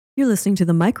You're listening to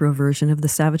the micro version of the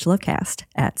Savage Lovecast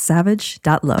at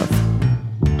savage.love.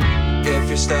 If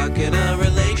you're stuck in a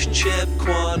relationship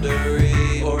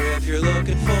quandary, or if you're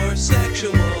looking for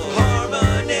sexual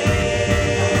harmony,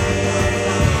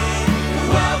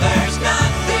 well, there's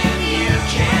nothing you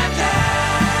can't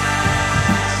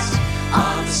ask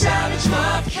on the Savage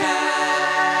Lovecast.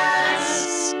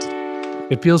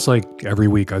 It feels like every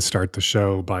week I start the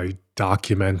show by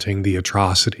documenting the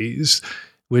atrocities,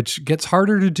 which gets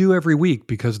harder to do every week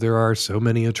because there are so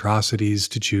many atrocities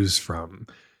to choose from.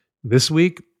 This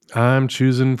week, I'm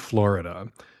choosing Florida.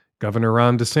 Governor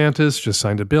Ron DeSantis just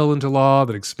signed a bill into law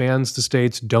that expands the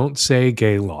state's Don't Say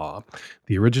Gay law.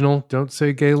 The original Don't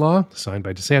Say Gay law, signed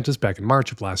by DeSantis back in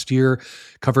March of last year,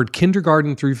 covered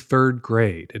kindergarten through third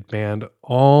grade. It banned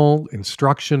all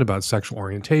instruction about sexual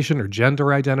orientation or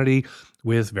gender identity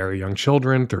with very young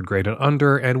children, third grade and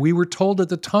under, and we were told at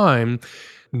the time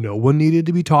no one needed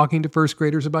to be talking to first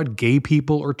graders about gay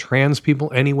people or trans people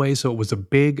anyway, so it was a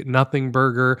big nothing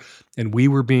burger, and we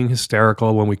were being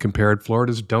hysterical when we compared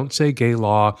Florida's Don't Say Gay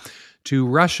law to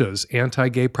Russia's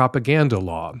anti-gay propaganda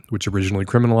law, which originally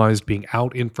criminalized being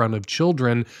out in front of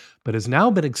children, but has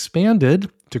now been expanded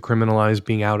to criminalize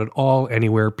being out at all,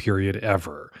 anywhere, period,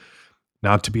 ever.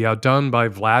 Not to be outdone by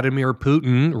Vladimir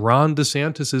Putin, Ron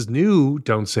DeSantis' new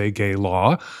Don't Say Gay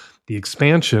law, the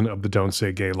expansion of the Don't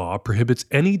Say Gay law, prohibits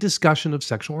any discussion of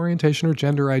sexual orientation or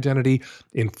gender identity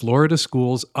in Florida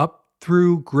schools up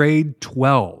through grade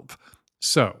 12.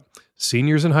 So,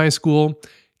 seniors in high school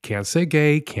can't say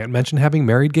gay, can't mention having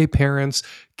married gay parents,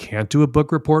 can't do a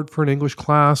book report for an English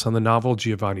class on the novel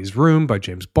Giovanni's Room by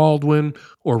James Baldwin,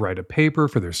 or write a paper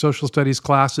for their social studies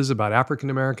classes about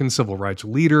African-American civil rights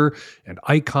leader and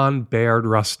icon Bayard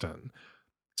Rustin.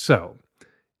 So,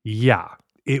 yeah.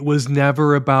 It was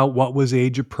never about what was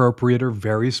age appropriate or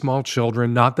very small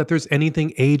children. Not that there's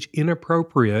anything age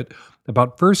inappropriate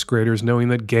about first graders knowing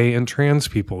that gay and trans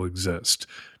people exist.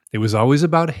 It was always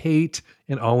about hate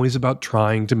and always about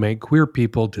trying to make queer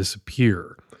people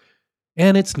disappear.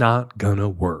 And it's not gonna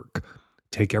work.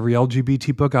 Take every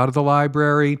LGBT book out of the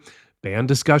library, ban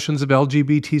discussions of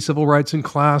LGBT civil rights in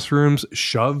classrooms,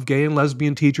 shove gay and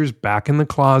lesbian teachers back in the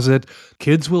closet.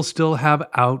 Kids will still have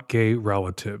out gay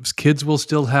relatives. Kids will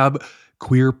still have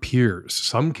queer peers.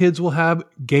 Some kids will have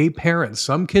gay parents.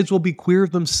 Some kids will be queer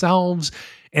themselves.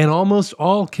 And almost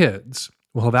all kids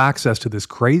will have access to this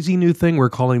crazy new thing we're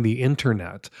calling the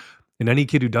internet. And any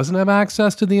kid who doesn't have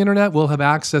access to the internet will have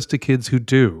access to kids who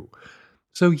do.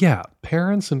 So yeah,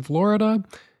 parents in Florida,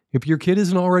 if your kid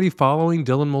isn't already following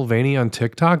Dylan Mulvaney on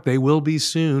TikTok, they will be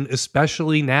soon,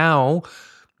 especially now,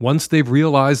 once they've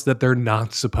realized that they're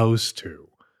not supposed to.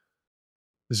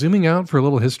 Zooming out for a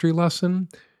little history lesson,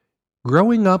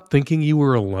 growing up thinking you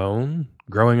were alone,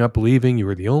 growing up believing you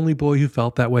were the only boy who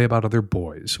felt that way about other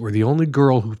boys, or the only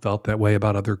girl who felt that way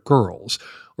about other girls,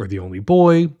 or the only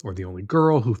boy or the only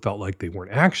girl who felt like they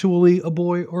weren't actually a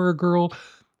boy or a girl,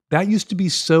 that used to be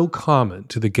so common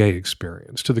to the gay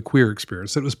experience, to the queer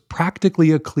experience, that it was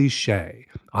practically a cliche.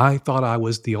 I thought I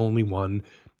was the only one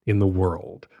in the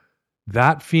world.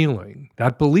 That feeling,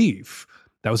 that belief,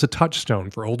 that was a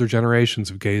touchstone for older generations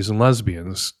of gays and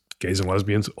lesbians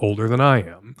older than I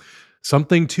am.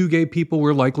 Something two gay people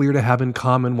were likelier to have in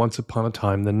common once upon a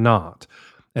time than not.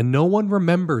 And no one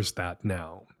remembers that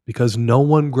now, because no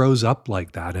one grows up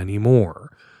like that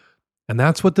anymore. And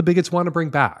that's what the bigots want to bring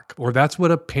back. Or that's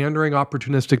what a pandering,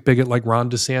 opportunistic bigot like Ron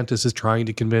DeSantis is trying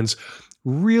to convince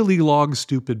really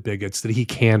log-stupid bigots that he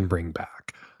can bring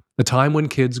back. The time when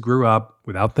kids grew up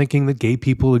without thinking that gay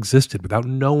people existed, without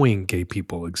knowing gay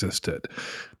people existed.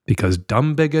 Because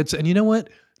dumb bigots, and you know what?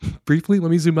 Briefly,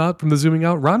 let me zoom out from the zooming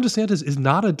out. Ron DeSantis is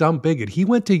not a dumb bigot. He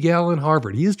went to Yale and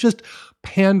Harvard. He is just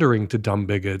pandering to dumb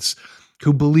bigots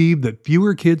who believe that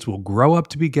fewer kids will grow up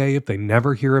to be gay if they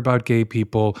never hear about gay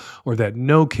people, or that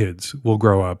no kids will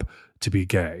grow up to be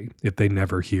gay if they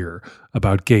never hear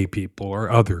about gay people or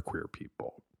other queer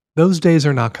people. Those days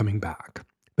are not coming back.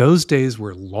 Those days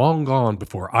were long gone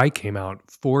before I came out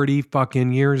 40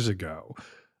 fucking years ago.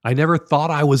 I never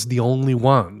thought I was the only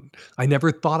one. I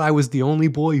never thought I was the only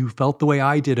boy who felt the way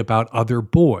I did about other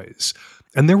boys.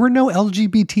 And there were no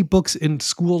LGBT books in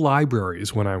school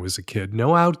libraries when I was a kid.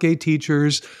 No out gay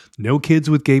teachers, no kids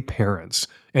with gay parents,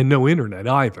 and no internet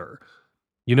either.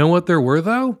 You know what there were,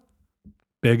 though?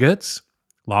 Bigots.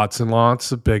 Lots and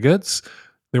lots of bigots.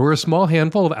 There were a small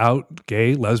handful of out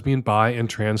gay, lesbian, bi, and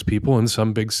trans people in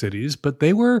some big cities, but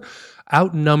they were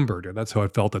outnumbered, and that's how I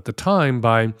felt at the time,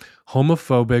 by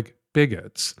homophobic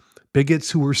bigots.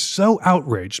 Bigots who were so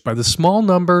outraged by the small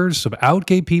numbers of out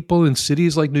gay people in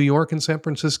cities like New York and San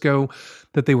Francisco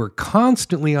that they were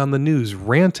constantly on the news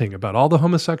ranting about all the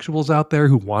homosexuals out there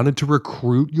who wanted to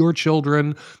recruit your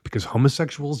children because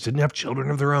homosexuals didn't have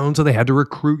children of their own, so they had to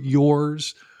recruit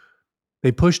yours.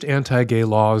 They pushed anti-gay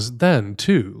laws then,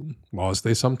 too. Laws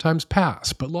they sometimes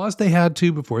passed, but laws they had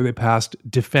to before they passed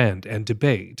defend and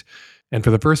debate. And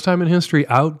for the first time in history,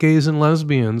 out gays and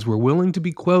lesbians were willing to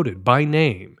be quoted by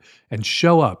name and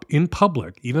show up in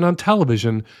public, even on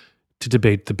television, to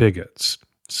debate the bigots.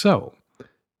 So,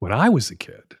 when I was a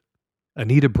kid,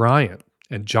 Anita Bryant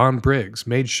and John Briggs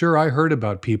made sure I heard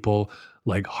about people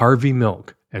like Harvey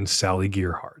Milk and Sally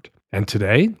Gearhart. And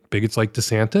today, bigots like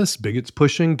DeSantis, bigots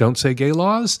pushing don't say gay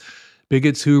laws,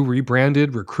 bigots who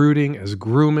rebranded recruiting as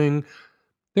grooming,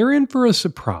 they're in for a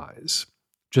surprise.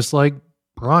 Just like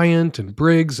Bryant and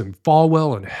Briggs and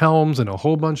Falwell and Helms and a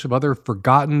whole bunch of other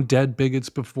forgotten dead bigots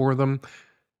before them,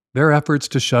 their efforts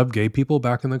to shove gay people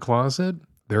back in the closet,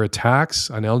 their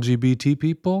attacks on LGBT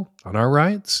people, on our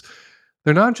rights,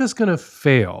 they're not just going to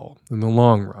fail in the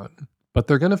long run, but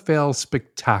they're going to fail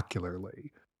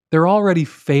spectacularly. They're already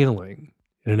failing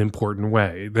in an important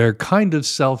way. They're kind of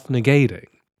self-negating.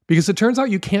 Because it turns out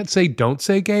you can't say don't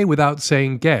say gay without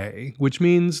saying gay, which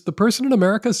means the person in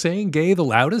America saying gay the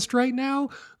loudest right now,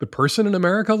 the person in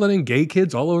America letting gay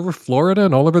kids all over Florida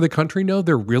and all over the country know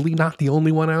they're really not the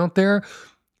only one out there,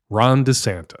 Ron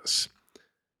DeSantis.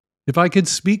 If I could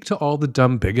speak to all the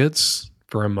dumb bigots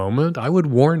for a moment, I would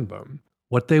warn them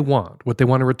what they want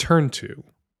to return to.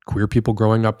 Queer people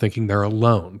growing up thinking they're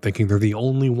alone, thinking they're the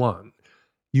only one.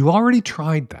 You already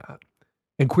tried that.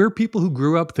 And queer people who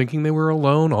grew up thinking they were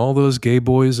alone, all those gay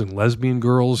boys and lesbian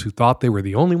girls who thought they were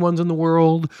the only ones in the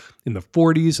world in the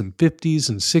 40s and 50s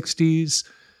and 60s,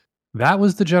 that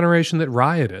was the generation that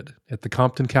rioted at the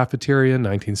Compton Cafeteria in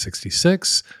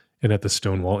 1966 and at the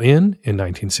Stonewall Inn in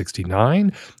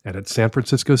 1969 and at San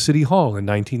Francisco City Hall in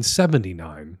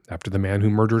 1979 after the man who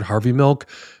murdered Harvey Milk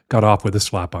got off with a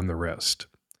slap on the wrist.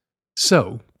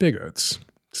 So, bigots,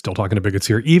 still talking to bigots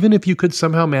here, even if you could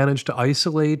somehow manage to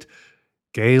isolate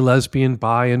gay, lesbian,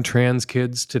 bi, and trans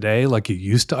kids today like you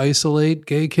used to isolate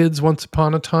gay kids once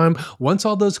upon a time, once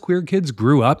all those queer kids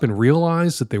grew up and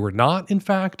realized that they were not, in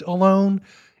fact, alone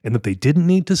and that they didn't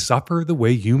need to suffer the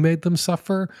way you made them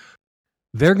suffer,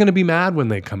 they're going to be mad when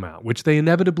they come out, which they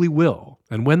inevitably will.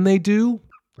 And when they do,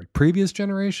 like previous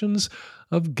generations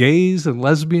of gays and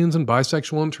lesbians and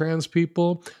bisexual and trans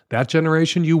people, that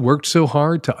generation you worked so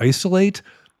hard to isolate,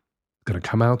 going to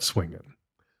come out swinging.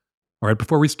 All right,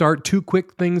 before we start, two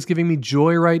quick things giving me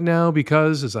joy right now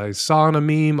because, as I saw in a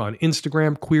meme on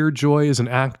Instagram, queer joy is an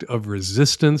act of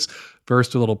resistance.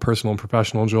 First, a little personal and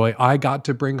professional joy. I got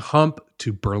to bring Hump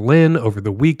to Berlin over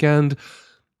the weekend.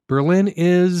 Berlin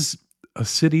is a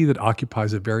city that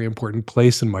occupies a very important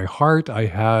place in my heart. I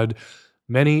had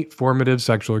many formative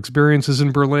sexual experiences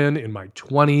in Berlin in my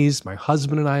 20s. My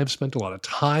husband and I have spent a lot of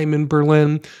time in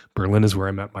Berlin. Berlin is where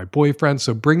I met my boyfriend.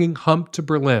 So bringing Hump to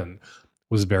Berlin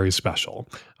was very special.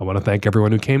 I want to thank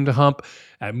everyone who came to Hump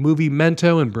at Movie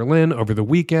Mento in Berlin over the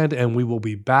weekend, and we will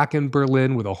be back in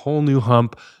Berlin with a whole new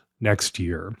Hump next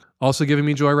year. Also giving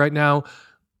me joy right now,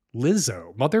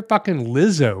 motherfucking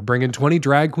Lizzo, bringing 20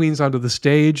 drag queens onto the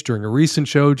stage during a recent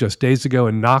show just days ago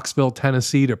in Knoxville,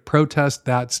 Tennessee to protest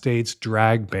that state's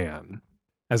drag ban.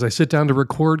 As I sit down to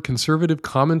record, conservative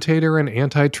commentator and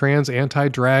anti-trans,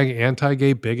 anti-drag,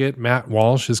 anti-gay bigot Matt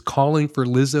Walsh is calling for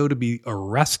Lizzo to be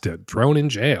arrested, thrown in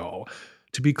jail.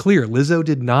 To be clear, Lizzo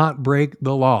did not break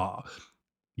the law.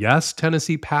 Yes,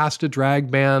 Tennessee passed a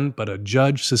drag ban, but a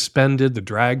judge suspended the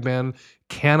drag ban.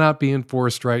 Cannot be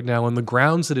enforced right now on the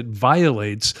grounds that it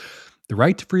violates the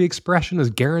right to free expression is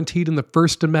guaranteed in the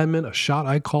First Amendment, a shot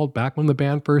I called back when the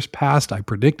ban first passed. I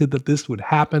predicted that this would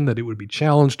happen, that it would be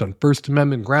challenged on First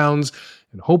Amendment grounds,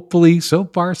 and hopefully, so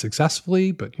far,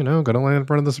 successfully, but, going to land in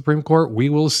front of the Supreme Court. We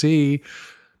will see.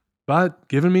 But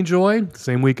giving me joy, the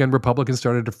same weekend Republicans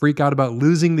started to freak out about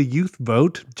losing the youth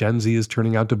vote. Gen Z is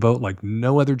turning out to vote like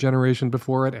no other generation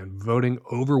before it and voting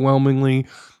overwhelmingly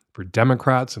for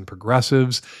Democrats and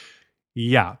progressives.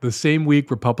 Yeah, the same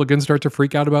week Republicans start to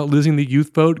freak out about losing the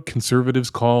youth vote, conservatives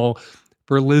call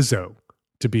for Lizzo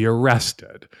to be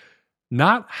arrested.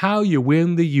 Not how you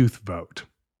win the youth vote.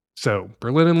 So,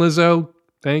 Berlin and Lizzo,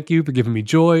 thank you for giving me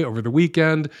joy over the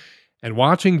weekend. And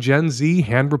watching Gen Z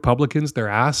hand Republicans their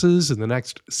asses in the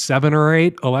next 7 or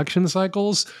 8 election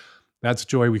cycles, that's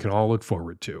joy we can all look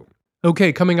forward to.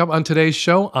 Okay, coming up on today's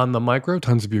show on the micro,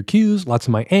 tons of your Q's, lots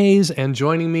of my A's, and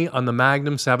joining me on the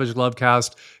Magnum Savage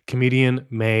Lovecast, comedian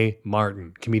Mae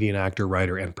Martin, comedian, actor,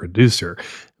 writer, and producer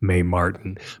Mae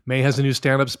Martin. Mae has a new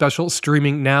stand-up special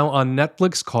streaming now on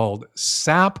Netflix called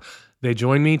Sap. They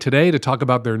join me today to talk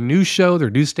about their new show,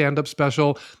 their new stand-up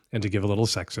special, and to give a little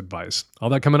sex advice. All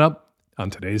that coming up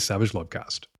on today's Savage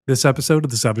Lovecast. This episode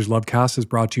of the Savage Lovecast is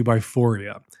brought to you by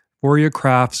Foria. Foria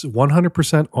crafts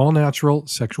 100% all-natural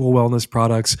sexual wellness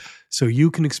products so you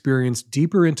can experience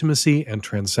deeper intimacy and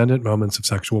transcendent moments of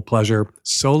sexual pleasure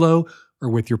solo or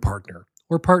with your partner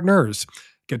or partners.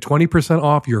 Get 20%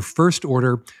 off your first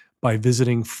order by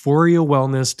visiting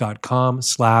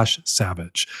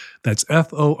foriawellness.com/savage. That's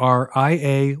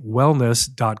FORIA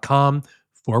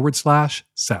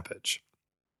wellness.com/savage.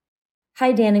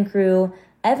 Hi, Dan and crew.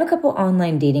 I have a couple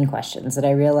online dating questions that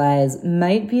I realize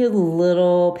might be a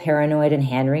little paranoid and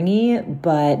hand-wringy,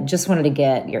 but just wanted to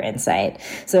get your insight.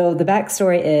 So the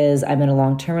backstory is I'm in a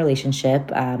long-term relationship,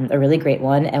 a really great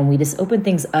one, and we just open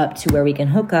things up to where we can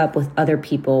hook up with other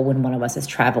people when one of us is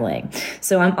traveling.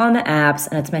 So I'm on the apps,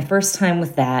 and it's my first time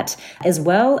with that, as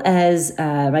well as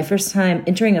my first time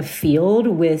entering a field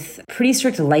with pretty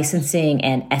strict licensing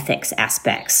and ethics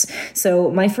aspects. So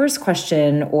my first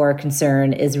question or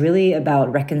concern is really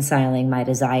about reconciling my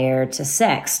desire to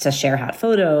sex, to share hot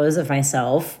photos of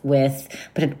myself with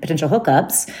potential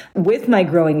hookups, with my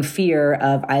growing fear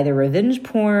of either revenge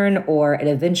porn or it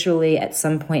eventually at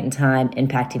some point in time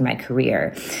impacting my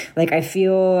career. Like I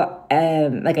feel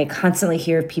like I constantly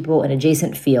hear of people in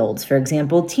adjacent fields, for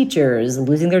example, teachers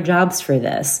losing their jobs for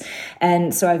this.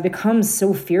 And so I've become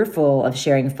so fearful of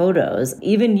sharing photos,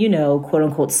 even, quote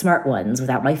unquote, smart ones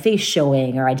without my face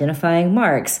showing or identifying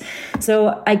marks.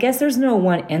 So I guess there's no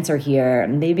one answer here.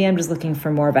 Maybe I'm just looking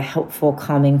for more of a helpful,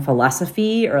 calming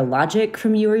philosophy or logic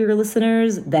from you or your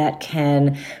listeners that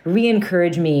can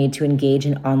re-encourage me to engage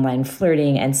in online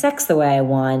flirting and sex the way I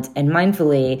want and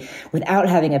mindfully without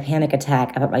having a panic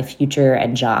attack about my future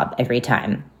and job every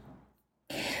time.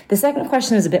 The second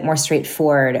question is a bit more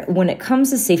straightforward. When it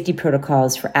comes to safety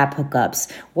protocols for app hookups,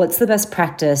 what's the best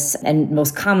practice and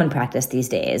most common practice these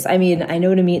days? I mean, I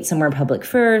know to meet somewhere in public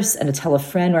first and to tell a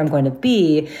friend where I'm going to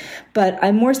be, but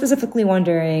I'm more specifically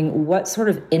wondering what sort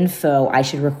of info I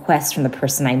should request from the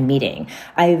person I'm meeting.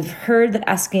 I've heard that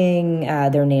asking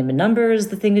their name and number is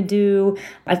the thing to do.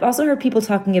 I've also heard people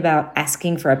talking about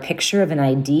asking for a picture of an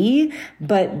ID,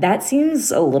 but that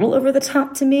seems a little over the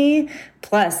top to me.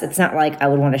 Plus, it's not like I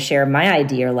would want to share my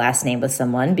ID or last name with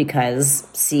someone because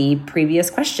see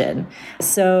previous question.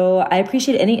 So I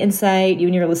appreciate any insight you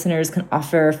and your listeners can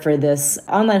offer for this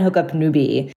online hookup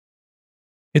newbie.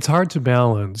 It's hard to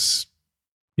balance,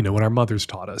 what our mothers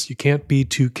taught us. You can't be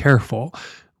too careful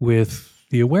with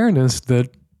the awareness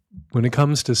that when it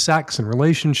comes to sex and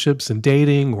relationships and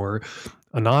dating or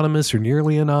anonymous or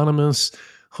nearly anonymous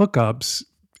hookups,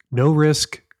 no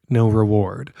risk, no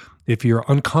reward. If you're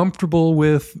uncomfortable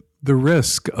with the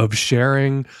risk of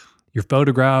sharing your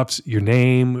photographs, your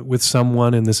name with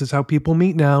someone, and this is how people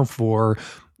meet now for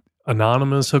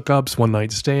anonymous hookups,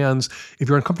 one-night stands. If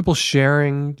you're uncomfortable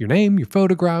sharing your name, your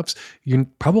photographs, you're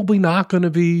probably not going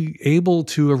to be able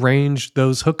to arrange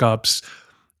those hookups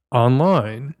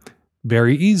online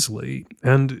very easily.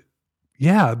 And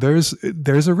yeah, there's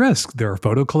a risk. There are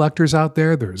photo collectors out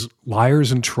there. There's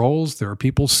liars and trolls. There are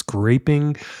people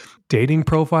scraping dating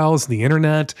profiles, the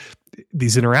internet,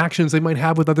 these interactions they might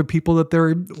have with other people that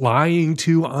they're lying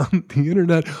to on the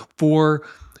internet for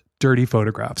dirty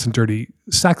photographs and dirty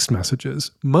sex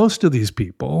messages. Most of these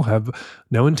people have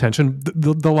no intention,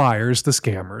 the liars, the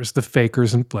scammers, the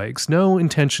fakers and flakes, no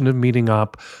intention of meeting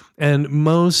up, and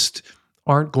most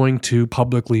aren't going to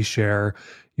publicly share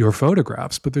your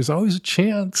photographs, but there's always a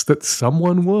chance that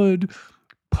someone would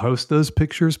post those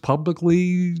pictures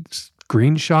publicly,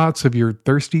 screenshots of your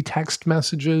thirsty text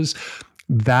messages.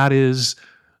 That is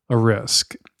a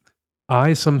risk.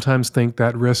 I sometimes think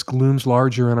that risk looms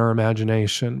larger in our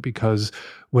imagination because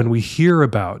when we hear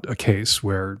about a case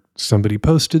where somebody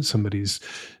posted somebody's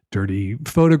dirty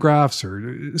photographs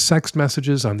or sex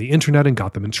messages on the internet and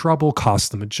got them in trouble,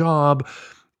 cost them a job,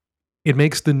 it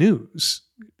makes the news.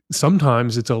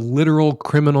 Sometimes it's a literal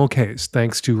criminal case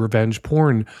thanks to revenge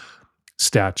porn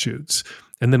statutes.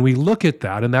 And then we look at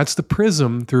that, and that's the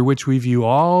prism through which we view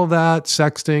all that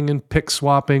sexting and pic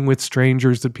swapping with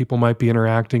strangers that people might be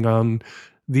interacting on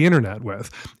the internet with.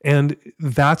 And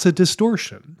that's a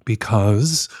distortion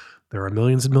because there are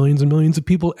millions and millions and millions of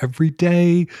people every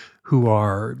day who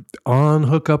are on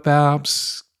hookup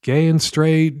apps, gay and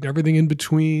straight, everything in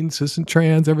between, cis and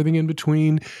trans, everything in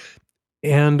between,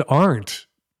 and aren't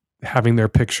having their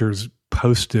pictures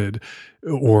posted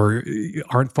or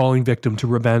aren't falling victim to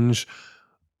revenge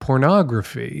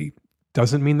pornography.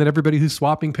 Doesn't mean that everybody who's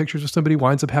swapping pictures with somebody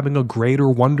winds up having a great or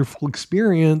wonderful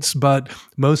experience, but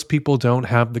most people don't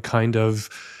have the kind of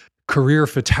career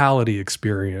fatality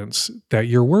experience that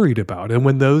you're worried about. And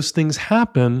when those things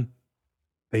happen,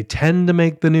 they tend to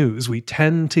make the news. We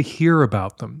tend to hear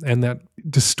about them, and that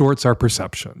distorts our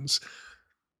perceptions.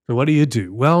 So what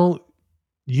do? Well,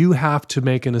 you have to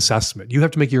make an assessment. You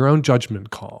have to make your own judgment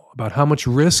call about how much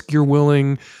risk you're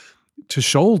willing to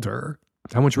shoulder,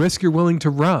 how much risk you're willing to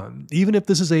run, even if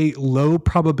this is a low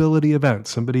probability event,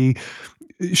 somebody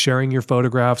sharing your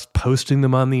photographs, posting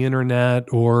them on the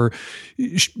internet, or,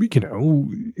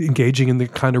 engaging in the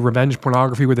kind of revenge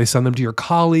pornography where they send them to your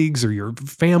colleagues or your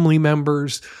family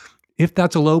members. If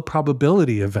that's a low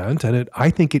probability event, and I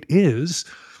think it is,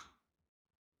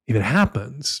 if it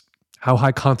happens, how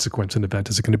high consequence an event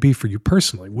is it going to be for you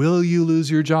personally? Will you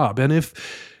lose your job? And if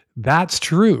that's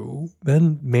true,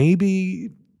 then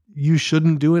maybe you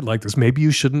shouldn't do it like this. Maybe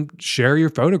you shouldn't share your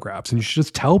photographs, and you should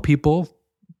just tell people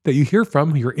that you hear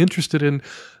from, who you're interested in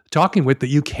talking with, that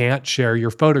you can't share your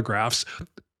photographs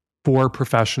for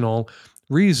professional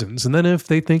reasons. And then if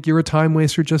they think you're a time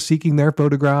waster just seeking their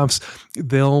photographs,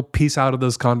 they'll piece out of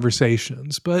those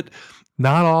conversations. But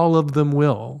not all of them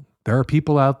will. There are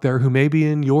people out there who may be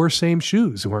in your same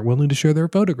shoes who aren't willing to share their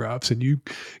photographs, and you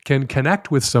can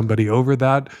connect with somebody over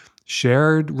that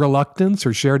shared reluctance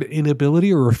or shared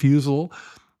inability or refusal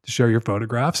to share your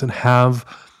photographs and have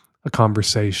a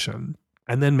conversation.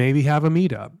 And then maybe have a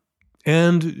meetup.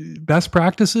 And best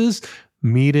practices,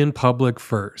 meet in public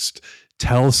first.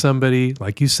 Tell somebody,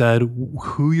 like you said,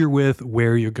 who you're with,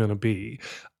 where you're going to be.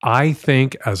 I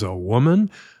think as a woman,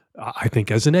 I think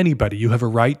as in anybody, you have a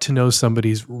right to know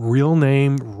somebody's real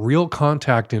name, real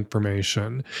contact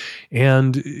information.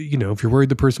 And, if you're worried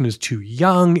the person is too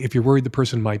young, if you're worried the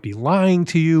person might be lying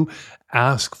to you,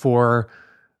 ask for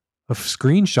a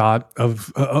screenshot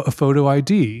of a photo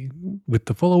ID with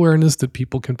the full awareness that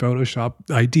people can Photoshop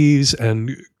IDs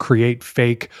and create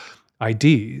fake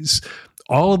IDs,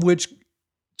 all of which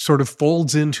sort of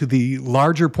folds into the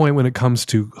larger point when it comes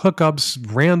to hookups,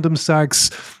 random sex,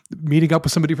 meeting up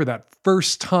with somebody for that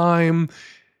first time.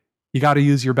 You got to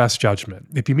use your best judgment.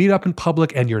 If you meet up in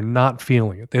public and you're not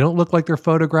feeling it, they don't look like their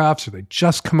photographs, or they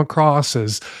just come across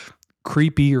as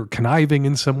creepy or conniving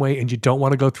in some way, and you don't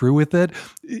want to go through with it,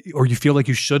 or you feel like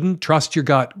you shouldn't, trust your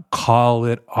gut, call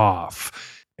it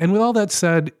off. And with all that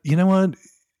said, you know what?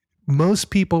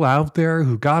 Most people out there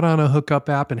who got on a hookup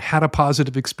app and had a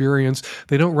positive experience,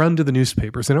 they don't run to the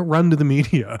newspapers. They don't run to the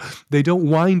media. They don't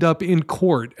wind up in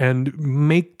court and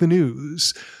make the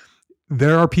news.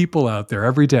 There are people out there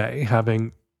every day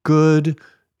having good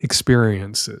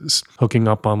experiences hooking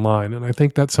up online. And I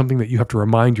think that's something that you have to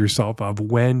remind yourself of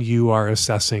when you are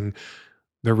assessing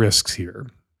the risks here.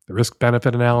 The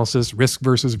risk-benefit analysis, risk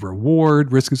versus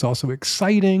reward. Risk is also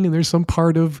exciting, and there's some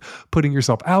part of putting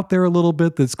yourself out there a little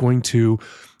bit that's going to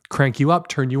crank you up,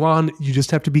 turn you on. You just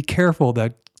have to be careful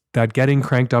that getting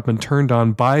cranked up and turned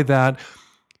on by that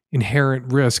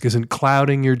inherent risk isn't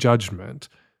clouding your judgment.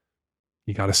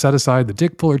 You got to set aside the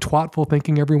dickful or twatful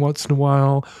thinking every once in a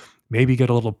while. Maybe get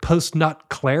a little post-nut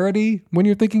clarity when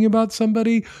you're thinking about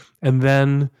somebody, and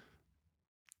then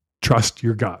trust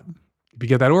your gut. If you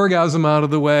get that orgasm out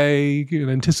of the way, in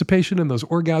anticipation, and those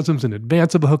orgasms in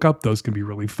advance of a hookup, those can be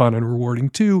really fun and rewarding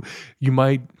too. You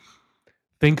might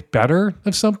think better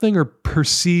of something or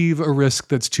perceive a risk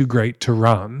that's too great to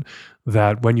run,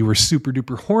 that when you were super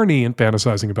duper horny and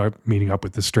fantasizing about meeting up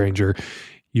with the stranger,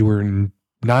 you were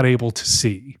not able to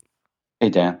see. Hey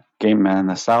Dan, gay man in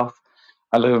the South.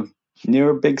 I live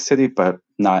near a big city, but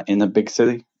not in a big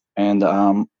city. And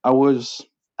I was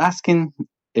asking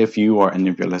if you or any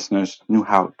of your listeners knew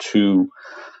how to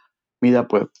meet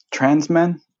up with trans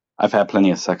men. I've had plenty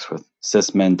of sex with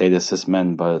cis men, dated cis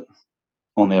men, but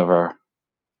only ever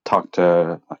talked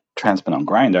to trans men on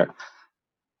Grindr.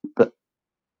 But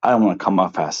I don't want to come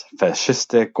off as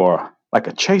fascistic or like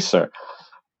a chaser.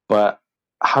 But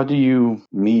how do you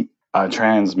meet a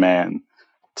trans man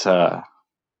to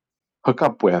hook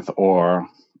up with, or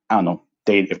I don't know,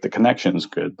 date if the connection is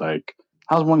good? Like,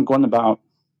 how's one going about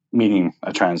meeting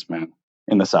a trans man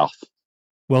in the South?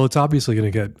 Well, it's obviously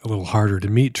going to get a little harder to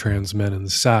meet trans men in the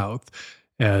South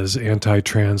as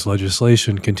anti-trans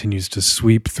legislation continues to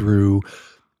sweep through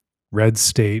red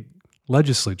state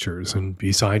legislatures and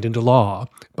be signed into law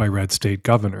by red state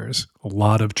governors. A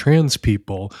lot of trans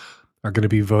people are going to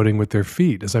be voting with their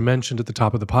feet. As I mentioned at the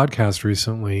top of the podcast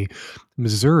recently,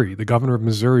 Missouri, the governor of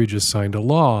Missouri just signed a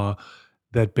law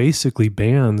that basically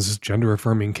bans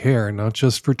gender-affirming care, not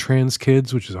just for trans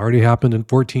kids, which has already happened in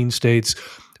 14 states,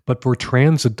 but for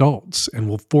trans adults, and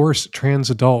will force trans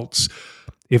adults,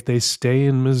 if they stay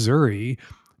in Missouri,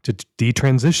 to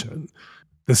detransition.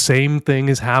 The same thing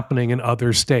is happening in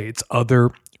other states,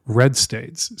 other red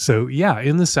states. So yeah,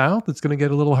 in the South, it's going to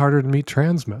get a little harder to meet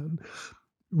trans men.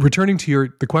 Returning to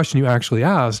the question you actually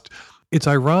asked, it's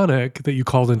ironic that you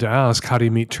called in to ask, how do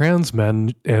you meet trans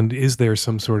men? And is there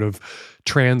some sort of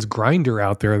trans grinder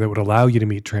out there that would allow you to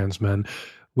meet trans men?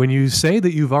 When you say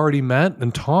that you've already met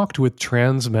and talked with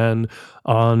trans men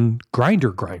on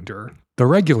Grindr, the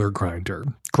regular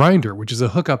Grindr, which is a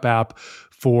hookup app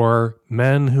for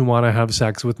men who want to have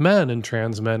sex with men, and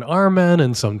trans men are men,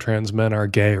 and some trans men are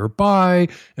gay or bi,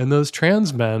 and those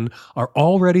trans men are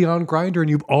already on Grindr, and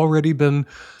you've already been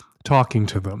talking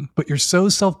to them. But you're so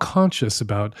self-conscious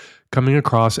about coming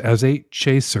across as a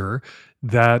chaser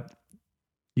that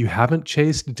you haven't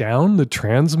chased down the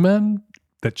trans men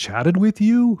that chatted with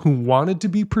you, who wanted to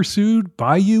be pursued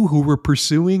by you, who were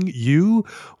pursuing you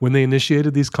when they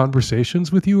initiated these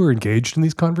conversations with you or engaged in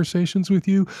these conversations with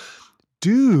you.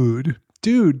 Dude,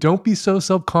 don't be so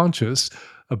self-conscious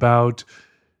about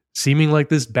seeming like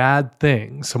this bad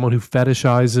thing, someone who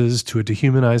fetishizes to a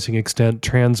dehumanizing extent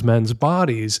trans men's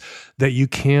bodies, that you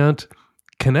can't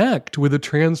connect with a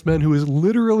trans man who is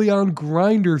literally on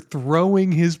Grindr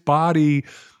throwing his body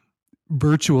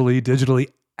virtually, digitally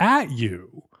at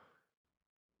you.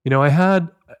 You know, I had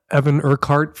Evan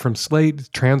Urquhart from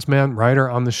Slate, trans man writer,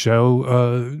 on the show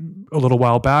a little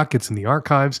while back. It's in the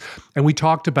archives. And we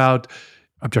talked about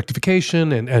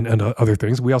objectification and other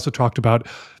things. We also talked about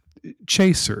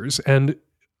chasers. And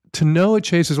to know a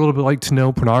chaser is a little bit like to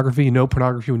know pornography. You know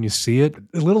pornography when you see it.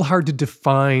 A little hard to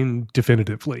define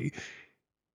definitively.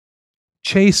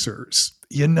 Chasers,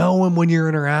 you know them when you're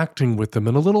interacting with them,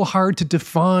 and a little hard to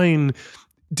define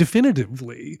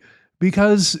definitively,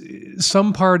 because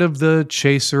some part of the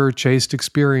chaser-chased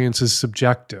experience is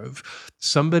subjective.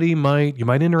 You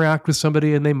might interact with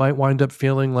somebody and they might wind up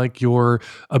feeling like you're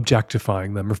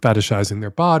objectifying them or fetishizing their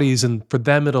bodies, and for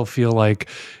them it'll feel like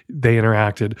they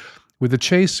interacted with a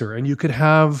chaser. And you could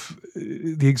have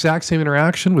the exact same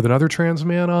interaction with another trans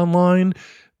man online,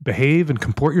 behave and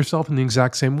comport yourself in the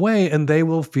exact same way, and they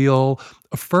will feel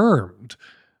affirmed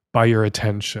by your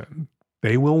attention.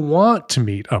 They will want to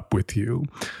meet up with you.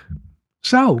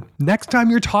 So next time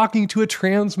you're talking to a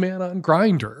trans man on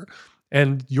Grindr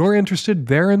and you're interested,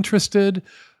 they're interested,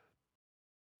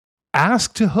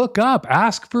 ask to hook up,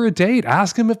 ask for a date,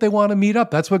 ask them if they want to meet up.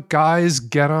 That's what guys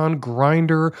get on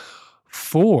Grindr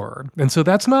for. And so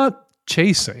that's not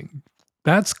chasing.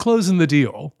 That's closing the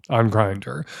deal on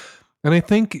Grindr. And I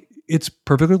think it's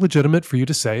perfectly legitimate for you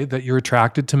to say that you're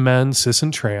attracted to men, cis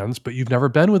and trans, but you've never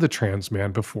been with a trans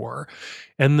man before.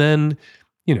 And then,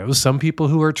 you know, some people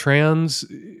who are trans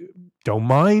don't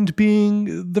mind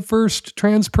being the first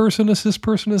trans person a cis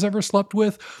person has ever slept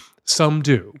with. Some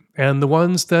do. And the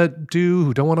ones that do,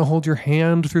 who don't want to hold your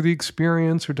hand through the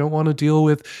experience or don't want to deal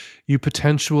with you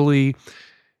potentially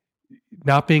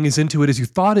not being as into it as you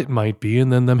thought it might be,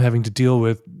 and then them having to deal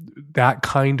with that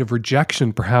kind of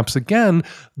rejection, perhaps again,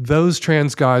 those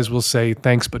trans guys will say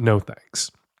thanks, but no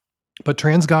thanks. But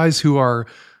trans guys who are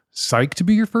psyched to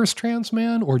be your first trans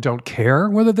man or don't care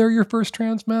whether they're your first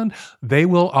trans man, they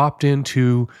will opt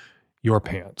into your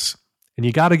pants. And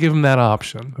you got to give them that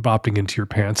option of opting into your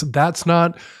pants. That's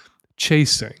not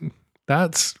chasing.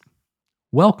 That's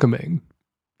welcoming.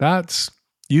 That's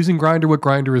using Grindr what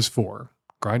Grindr is for.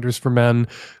 Grindr is for men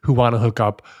who want to hook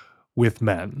up with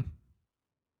men.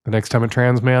 The next time a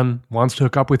trans man wants to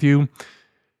hook up with you,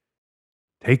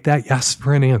 take that yes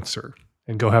for an answer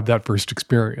and go have that first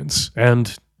experience.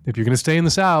 And if you're going to stay in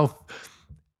the South,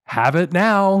 have it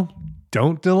now.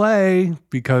 Don't delay,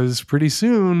 because pretty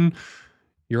soon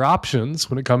your options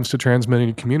when it comes to trans men in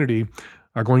your community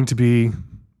are going to be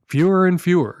fewer and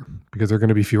fewer, because there are going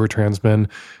to be fewer trans men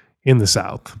in the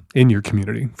South, in your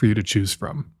community, for you to choose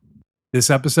from. This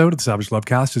episode of the Savage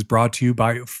Lovecast is brought to you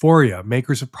by Euphoria,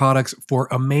 makers of products for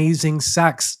amazing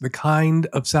sex, the kind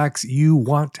of sex you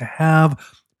want to have.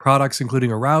 Products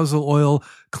including arousal oil,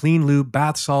 clean lube,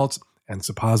 bath salts, and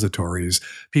suppositories.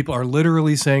 People are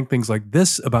literally saying things like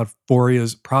this about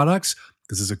Euphoria's products.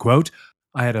 This is a quote: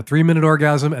 "I had a 3-minute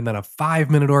orgasm and then a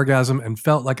 5-minute orgasm and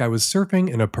felt like I was surfing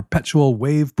in a perpetual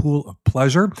wave pool of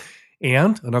pleasure."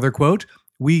 And another quote: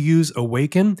 "We use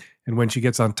Awaken, and when she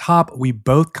gets on top, we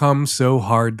both come so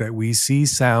hard that we see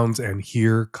sounds and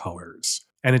hear colors."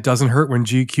 And it doesn't hurt when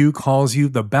GQ calls you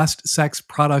the best sex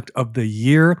product of the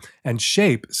year, and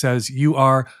Shape says you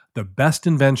are the best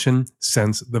invention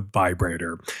since the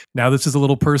vibrator. Now, this is a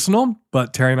little personal,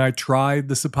 but Terry and I tried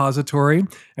the suppository,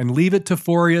 and leave it to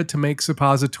Foria to make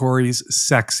suppositories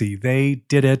sexy. They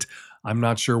did it. I'm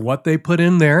not sure what they put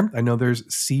in there. I know there's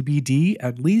CBD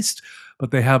at least,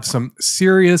 but they have some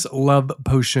serious love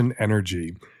potion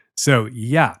energy. So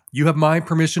yeah, you have my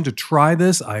permission to try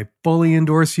this. I fully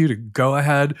endorse you to go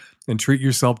ahead and treat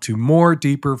yourself to more,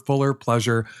 deeper, fuller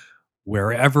pleasure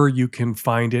wherever you can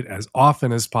find it as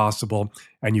often as possible.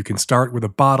 And you can start with a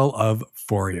bottle of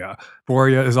Foria.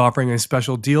 Foria is offering a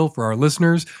special deal for our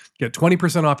listeners. Get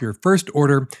 20% off your first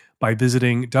order by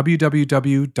visiting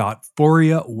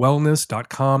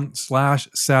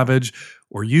www.foriawellness.com/savage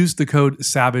or use the code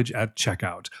SAVAGE at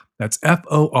checkout. That's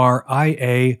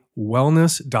FORIA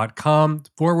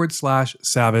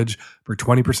wellness.com/savage for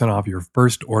 20% off your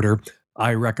first order.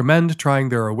 I recommend trying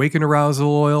their Awaken Arousal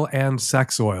Oil and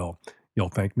Sex Oil. You'll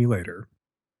thank me later.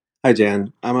 Hi,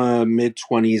 Dan. I'm a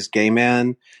mid-20s gay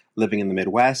man living in the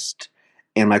Midwest,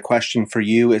 and my question for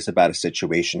you is about a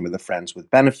situation with a Friends with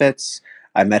Benefits.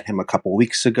 I met him a couple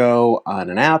weeks ago on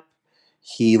an app.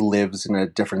 He lives in a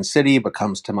different city, but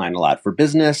comes to mine a lot for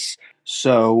business.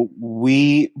 So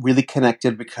we really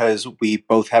connected because we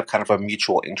both have kind of a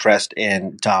mutual interest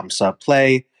in Dom-sub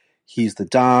play. He's the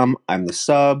Dom, I'm the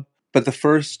sub. But the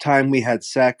first time we had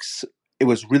sex, it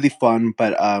was really fun,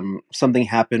 but something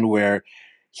happened where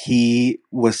he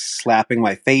was slapping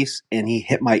my face and he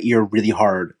hit my ear really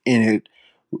hard. And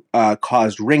it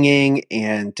caused ringing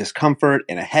and discomfort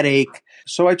and a headache.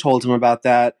 So I told him about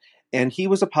that. And he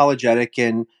was apologetic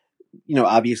and,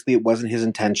 obviously it wasn't his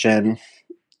intention.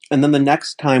 And then the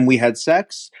next time we had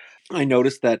sex, I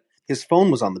noticed that his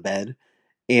phone was on the bed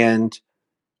and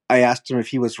I asked him if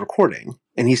he was recording.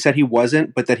 And he said he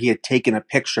wasn't, but that he had taken a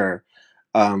picture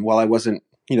while I wasn't,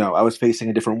 I was facing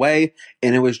a different way.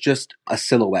 And it was just a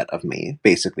silhouette of me,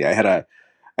 basically. I had a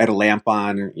lamp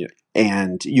on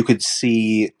and you could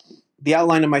see the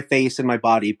outline of my face and my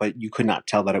body, but you could not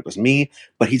tell that it was me.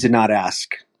 But he did not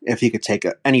ask if he could take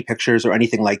any pictures or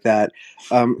anything like that.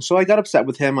 So I got upset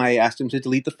with him. I asked him to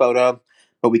delete the photo,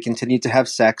 but we continued to have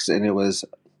sex and it was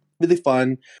really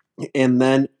fun. And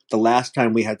then the last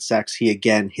time we had sex, he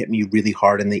again hit me really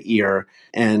hard in the ear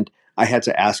and I had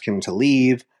to ask him to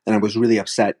leave. And I was really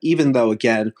upset, even though,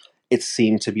 again, it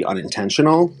seemed to be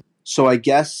unintentional. So I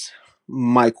guess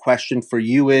my question for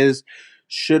you is,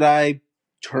 should I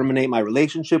terminate my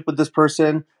relationship with this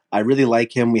person? I really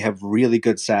like him. We have really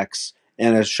good sex.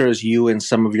 And as sure as you and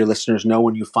some of your listeners know,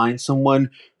 when you find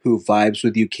someone who vibes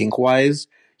with you kink-wise,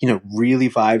 really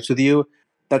vibes with you,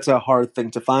 that's a hard thing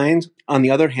to find. On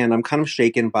the other hand, I'm kind of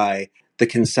shaken by the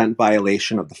consent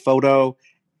violation of the photo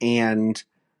and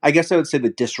I guess I would say the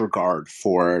disregard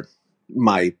for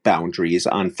my boundaries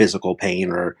on physical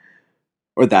pain or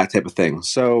that type of thing.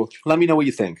 So let me know what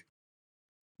you think.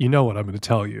 You know what I'm going to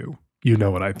tell you. You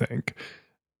know what I think.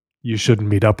 You shouldn't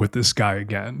meet up with this guy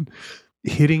again.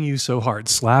 Hitting you so hard,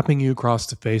 slapping you across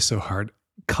the face so hard,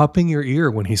 cupping your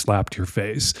ear when he slapped your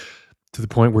face to the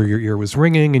point where your ear was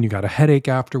ringing and you got a headache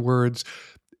afterwards.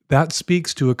 That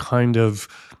speaks to a kind of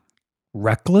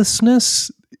recklessness.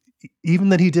 Even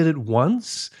that he did it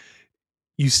once,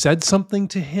 you said something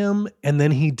to him and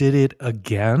then he did it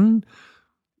again.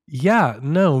 Yeah,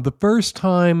 no, the first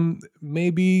time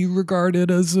maybe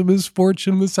regarded as a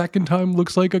misfortune. The second time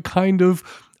looks like a kind of,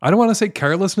 I don't want to say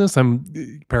carelessness. I'm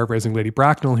paraphrasing Lady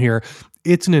Bracknell here.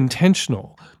 It's an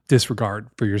intentional disregard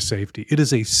for your safety. It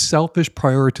is a selfish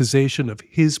prioritization of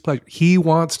his pleasure. He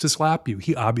wants to slap you.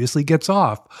 He obviously gets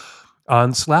off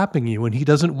on slapping you and he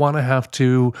doesn't want to have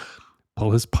to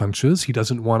pull his punches. He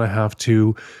doesn't want to have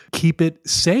to keep it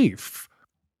safe.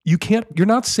 You're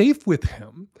not safe with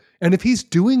him. And if he's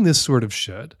doing this sort of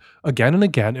shit again and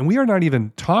again, and we are not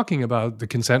even talking about the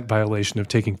consent violation of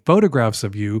taking photographs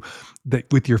of you that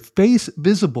with your face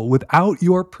visible without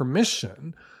your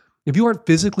permission, if you aren't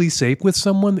physically safe with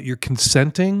someone that you're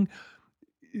consenting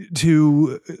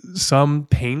to some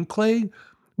pain play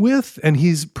with, and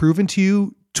he's proven to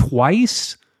you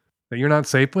twice that you're not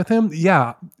safe with him,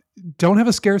 yeah, don't have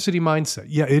a scarcity mindset.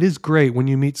 Yeah, it is great when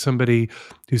you meet somebody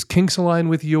whose kinks align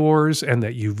with yours and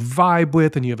that you vibe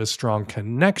with and you have a strong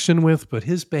connection with, but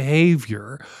his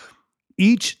behavior,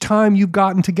 each time you've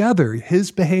gotten together, his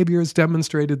behavior has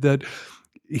demonstrated that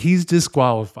he's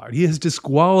disqualified. He has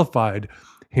disqualified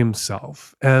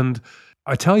himself. And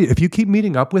I tell you, if you keep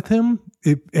meeting up with him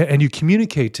and you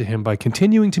communicate to him by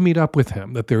continuing to meet up with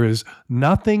him that there is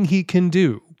nothing he can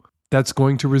do that's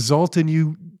going to result in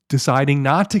you deciding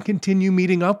not to continue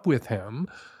meeting up with him,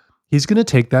 he's going to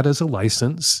take that as a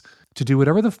license to do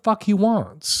whatever the fuck he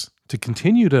wants, to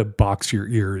continue to box your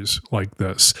ears like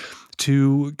this,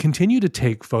 to continue to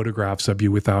take photographs of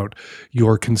you without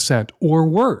your consent, or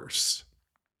worse.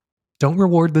 Don't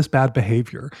reward this bad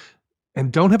behavior.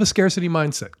 And don't have a scarcity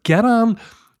mindset. Get on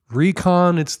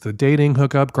Recon. It's the dating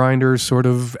hookup Grindr sort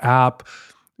of app,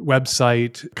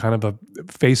 website, kind of a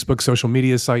Facebook social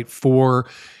media site for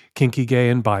kinky, gay,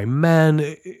 and bi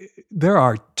men. There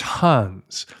are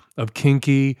tons of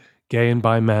kinky, gay, and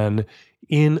bi men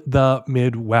in the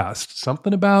Midwest.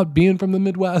 Something about being from the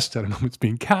Midwest, I don't know if it's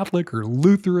being Catholic or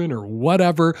Lutheran or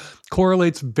whatever,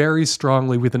 correlates very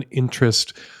strongly with an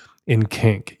interest in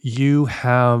kink. You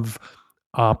have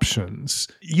options.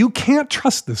 You can't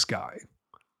trust this guy.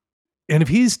 And if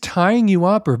he's tying you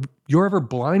up or you're ever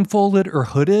blindfolded or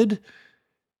hooded,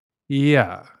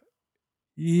 yeah,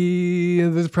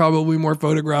 there's probably more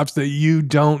photographs that you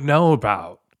don't know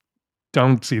about.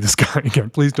 Don't see this guy again.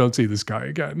 Please don't see this guy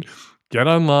again. Get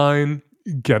online,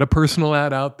 get a personal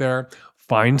ad out there,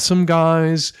 find some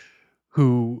guys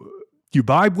who you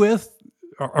vibe with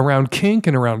around kink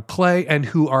and around play and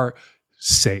who are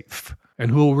safe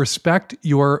and who will respect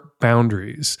your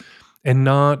boundaries and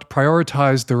not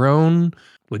prioritize their own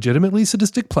legitimately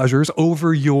sadistic pleasures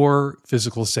over your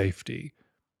physical safety,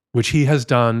 which he has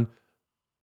done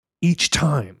each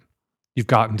time you've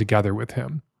gotten together with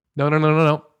him.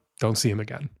 No. Don't see him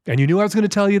again. And you knew I was going to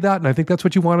tell you that, and I think that's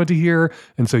what you wanted to hear,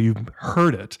 and so you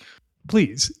heard it.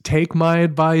 Please take my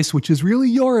advice, which is really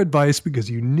your advice because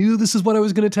you knew this is what I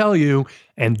was going to tell you,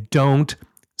 and don't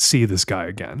see this guy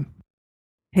again.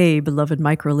 Hey, beloved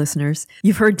micro listeners.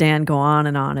 You've heard Dan go on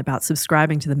and on about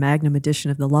subscribing to the Magnum edition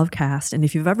of the Lovecast, and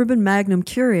if you've ever been Magnum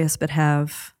curious but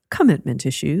have commitment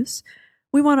issues,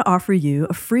 we want to offer you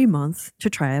a free month to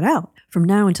try it out from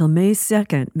now until May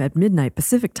 2nd at midnight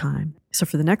Pacific time. So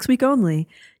for the next week only,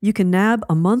 you can nab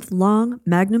a month-long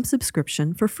Magnum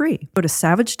subscription for free. Go to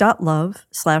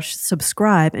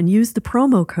savage.love/subscribe and use the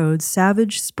promo code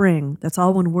SAVAGESPRING. That's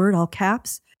all one word, all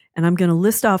caps. And I'm going to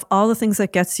list off all the things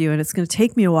that gets you, and it's going to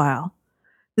take me a while.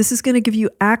 This is going to give you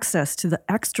access to the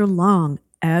extra long,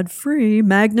 ad-free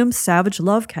Magnum Savage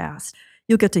Lovecast.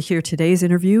 You'll get to hear today's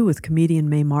interview with comedian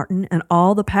Mae Martin and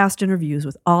all the past interviews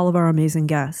with all of our amazing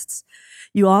guests.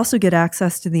 You also get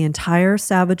access to the entire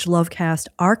Savage Lovecast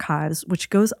archives, which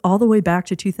goes all the way back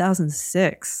to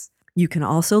 2006. You can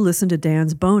also listen to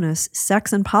Dan's bonus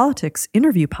Sex and Politics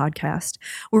interview podcast.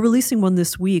 We're releasing one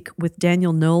this week with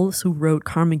Daniel Knowles, who wrote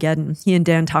Carmageddon. He and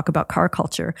Dan talk about car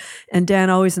culture, and Dan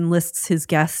always enlists his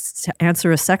guests to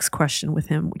answer a sex question with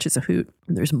him, which is a hoot.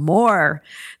 And there's more.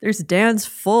 There's Dan's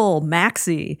full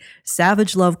maxi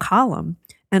Savage Love column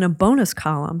and a bonus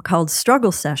column called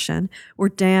Struggle Session, where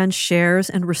Dan shares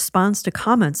and responds to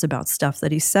comments about stuff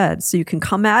that he said, so you can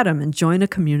come at him and join a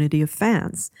community of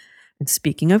fans. And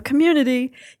speaking of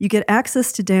community, you get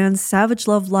access to Dan's Savage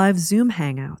Love Live Zoom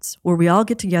Hangouts, where we all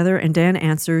get together and Dan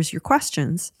answers your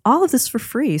questions. All of this for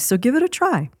free, so give it a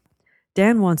try.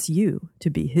 Dan wants you to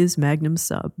be his Magnum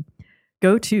sub.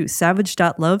 Go to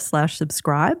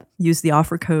savage.love/subscribe, use the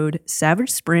offer code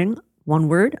SAVAGESPRING, one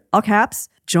word, all caps,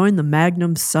 join the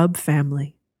Magnum sub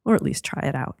family, or at least try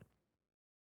it out.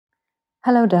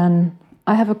 Hello, Dan.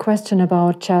 I have a question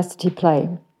about chastity play.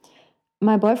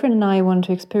 My boyfriend and I want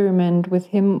to experiment with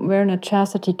him wearing a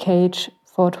chastity cage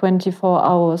for 24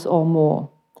 hours or more.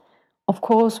 Of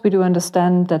course, we do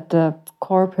understand that the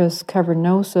corpus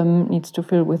cavernosum needs to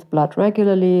fill with blood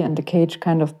regularly and the cage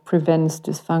kind of prevents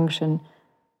dysfunction.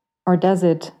 Or does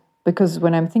it? Because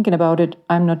when I'm thinking about it,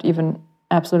 I'm not even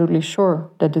absolutely sure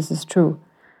that this is true.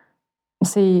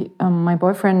 See, my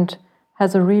boyfriend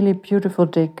has a really beautiful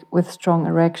dick with strong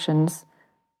erections.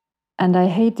 And I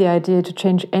hate the idea to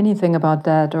change anything about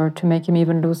that or to make him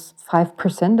even lose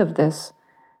 5% of this.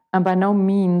 And by no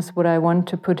means would I want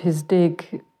to put his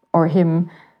dick or him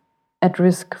at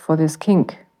risk for this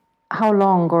kink. How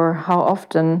long or how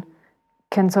often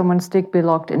can someone's dick be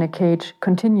locked in a cage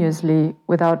continuously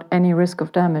without any risk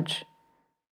of damage?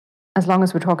 As long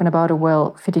as we're talking about a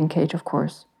well-fitting cage, of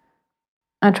course.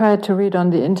 I tried to read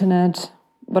on the internet,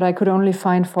 but I could only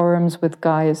find forums with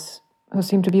guys who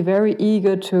seem to be very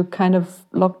eager to kind of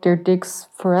lock their dicks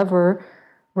forever,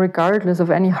 regardless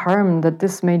of any harm that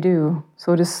this may do.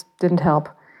 So this didn't help.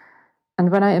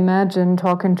 And when I imagine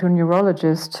talking to a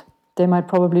neurologist, they might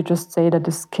probably just say that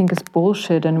this kink is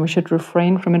bullshit and we should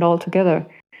refrain from it altogether.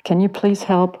 Can you please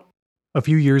help? A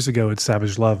few years ago at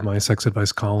Savage Love, my sex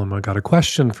advice column, I got a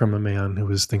question from a man who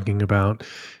was thinking about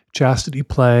chastity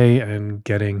play and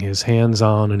getting his hands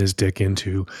on and his dick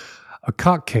into a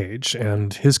cock cage,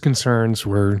 and his concerns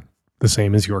were the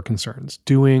same as your concerns,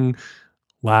 doing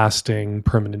lasting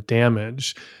permanent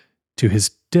damage to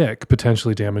his dick,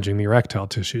 potentially damaging the erectile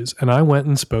tissues. And I went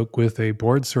and spoke with a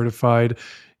board-certified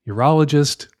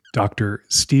urologist, Dr.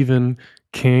 Stephen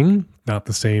King, not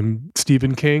the same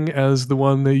Stephen King as the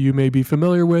one that you may be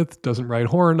familiar with, doesn't write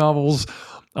horror novels.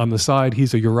 On the side,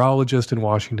 he's a urologist in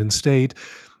Washington State.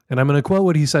 And I'm going to quote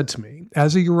what he said to me.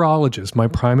 As a urologist, my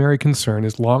primary concern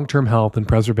is long-term health and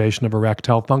preservation of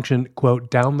erectile function, quote,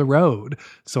 down the road.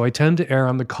 So I tend to err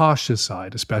on the cautious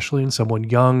side, especially in someone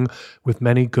young with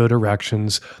many good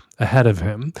erections ahead of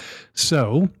him.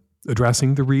 So,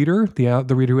 addressing the reader,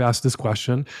 the reader who asked this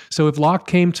question. So if Locke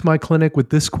came to my clinic with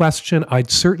this question,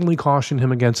 I'd certainly caution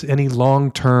him against any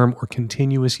long-term or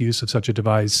continuous use of such a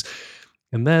device.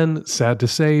 And then, sad to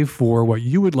say, for what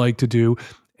you would like to do,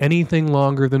 anything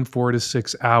longer than 4 to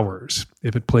 6 hours.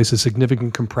 If it places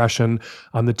significant compression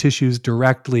on the tissues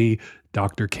directly,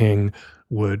 Dr. King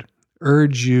would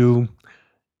urge you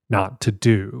not to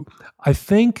do. I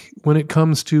think when it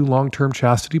comes to long-term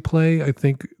chastity play, I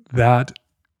think that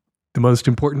the most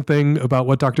important thing about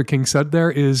what Dr. King said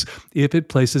there is if it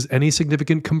places any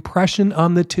significant compression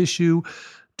on the tissue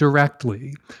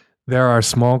directly. There are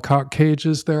small cock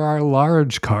cages, there are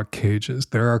large cock cages,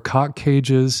 there are cock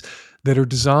cages that are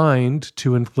designed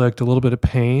to inflict a little bit of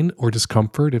pain or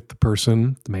discomfort if the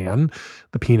person, the man,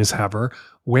 the penis haver,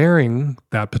 wearing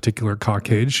that particular cock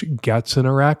cage gets an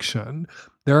erection.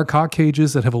 There are cock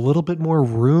cages that have a little bit more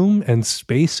room and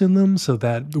space in them so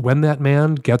that when that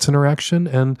man gets an erection,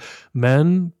 and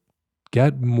men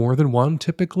get more than one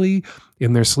typically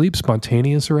in their sleep,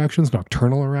 spontaneous erections,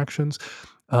 nocturnal erections,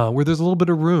 where there's a little bit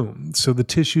of room so the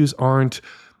tissues aren't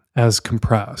as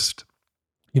compressed.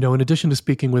 You know, in addition to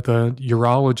speaking with a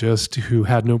urologist who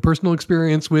had no personal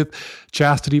experience with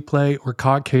chastity play or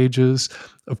cock cages,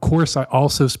 of course, I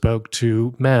also spoke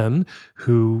to men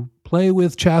who play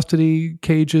with chastity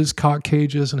cages, cock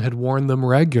cages, and had worn them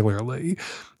regularly.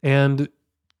 And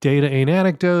data ain't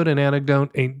anecdote, and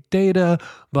anecdote ain't data,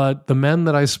 but the men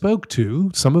that I spoke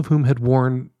to, some of whom had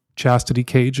worn chastity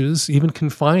cages, even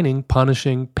confining,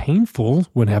 punishing, painful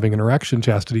when having an erection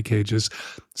chastity cages,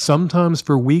 sometimes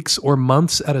for weeks or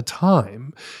months at a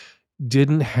time,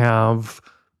 didn't have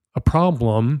a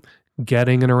problem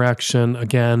getting an erection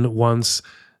again once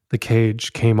the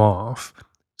cage came off.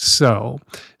 So,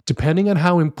 depending on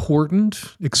how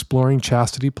important exploring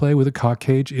chastity play with a cock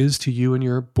cage is to you and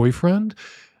your boyfriend,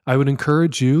 I would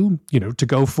encourage you, to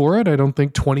go for it. I don't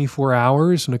think 24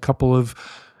 hours and a couple of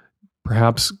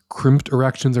perhaps crimped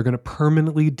erections are going to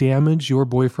permanently damage your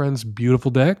boyfriend's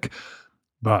beautiful dick,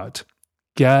 but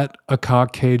get a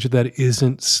cock cage that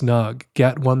isn't snug.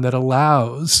 Get one that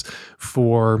allows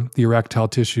for the erectile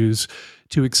tissues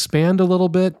to expand a little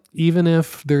bit, even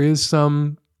if there is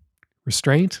some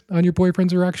restraint on your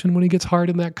boyfriend's erection when he gets hard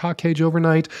in that cock cage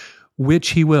overnight, which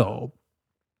he will.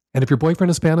 And if your boyfriend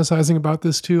is fantasizing about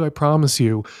this too, I promise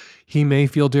you, he may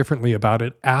feel differently about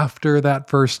it after that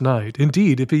first night.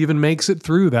 Indeed, if he even makes it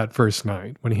through that first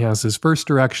night, when he has his first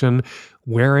erection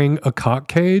wearing a cock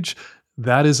cage,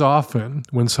 that is often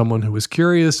when someone who is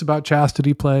curious about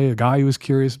chastity play, a guy who is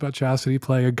curious about chastity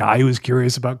play, a guy who is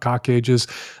curious about cock cages,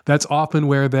 that's often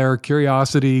where their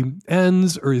curiosity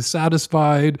ends or is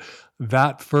satisfied.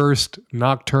 That first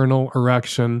nocturnal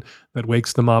erection that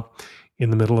wakes them up in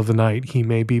the middle of the night. He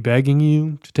may be begging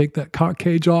you to take that cock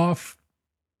cage off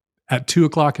at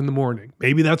 2:00 in the morning.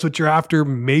 Maybe that's what you're after.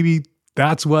 Maybe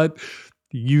that's what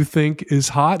you think is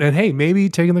hot. And hey, maybe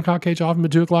taking the cock cage off at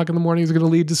 2:00 in the morning is going to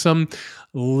lead to some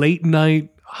late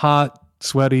night, hot,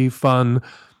 sweaty, fun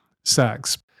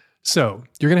sex. So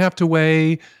you're going to have to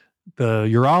weigh the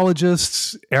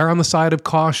urologist's err on the side of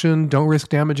caution, don't risk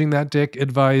damaging that dick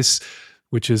advice,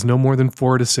 which is no more than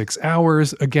 4 to 6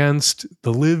 hours, against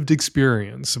the lived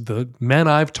experience of the men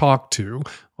I've talked to,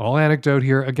 all anecdote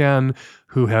here again,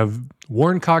 who have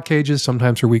worn cock cages,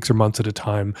 sometimes for weeks or months at a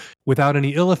time, without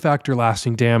any ill effect or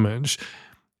lasting damage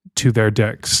to their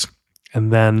dicks.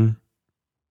 And then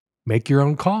make your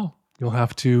own call. You'll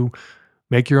have to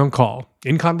make your own call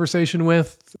in conversation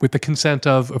with the consent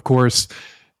of course,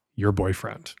 your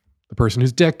boyfriend, the person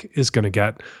whose dick is going to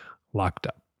get locked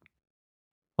up.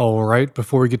 All right,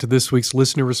 before we get to this week's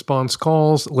listener response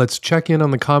calls, let's check in on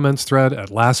the comments thread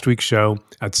at last week's show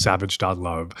at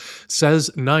savage.love. Says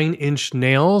 9-inch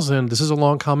nails, and this is a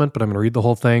long comment, but I'm going to read the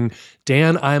whole thing.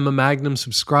 Dan, I am a Magnum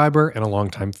subscriber and a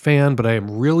longtime fan, but I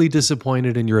am really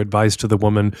disappointed in your advice to the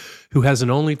woman who has an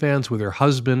OnlyFans with her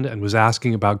husband and was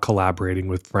asking about collaborating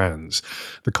with friends.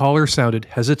 The caller sounded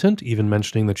hesitant, even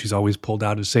mentioning that she's always pulled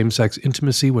out of same-sex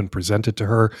intimacy when presented to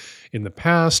her in the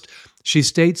past. She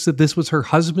states that this was her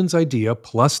husband's idea,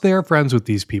 plus they are friends with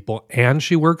these people, and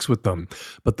she works with them.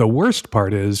 But the worst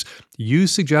part is, you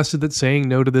suggested that saying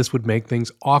no to this would make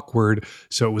things awkward,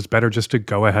 so it was better just to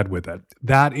go ahead with it.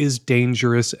 That is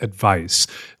dangerous advice.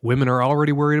 Women are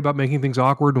already worried about making things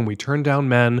awkward when we turn down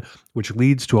men, which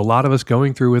leads to a lot of us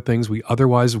going through with things we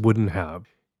otherwise wouldn't have.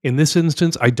 In this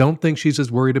instance, I don't think she's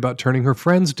as worried about turning her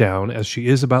friends down as she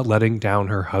is about letting down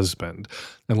her husband.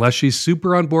 Unless she's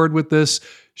super on board with this,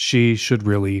 she should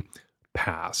really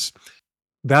pass.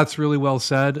 That's really well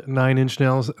said, 9 Inch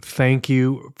Nails. Thank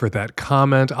you for that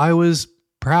comment. I was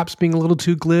perhaps being a little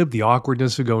too glib, the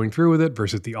awkwardness of going through with it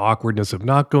versus the awkwardness of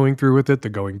not going through with it. The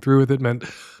going through with it meant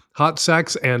hot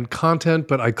sex and content,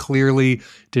 but I clearly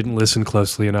didn't listen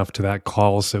closely enough to that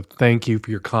call. So thank you for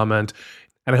your comment.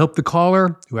 And I hope the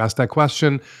caller who asked that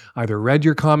question either read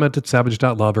your comment at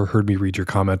savage.love or heard me read your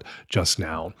comment just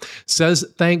now. Says,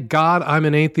 thank God I'm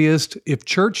an atheist. If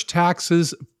church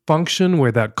taxes function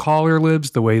where that caller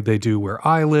lives the way they do where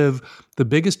I live, the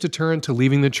biggest deterrent to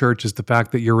leaving the church is the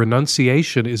fact that your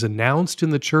renunciation is announced in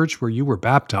the church where you were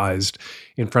baptized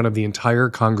in front of the entire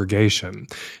congregation.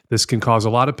 This can cause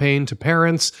a lot of pain to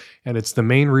parents, and it's the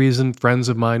main reason friends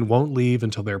of mine won't leave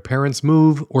until their parents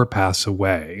move or pass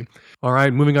away. All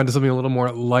right, moving on to something a little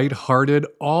more lighthearted.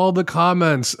 All the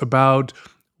comments about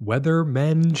whether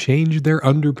men change their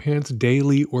underpants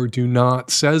daily or do not.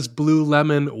 Says Blue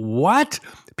Lemon, what?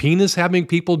 Penis having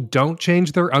people don't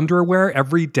change their underwear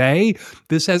every day?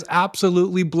 This has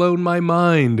absolutely blown my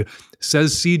mind.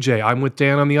 Says CJ, I'm with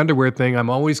Dan on the underwear thing.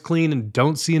 I'm always clean and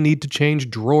don't see a need to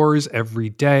change drawers every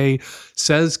day.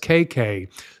 Says KK,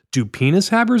 do penis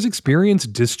havers experience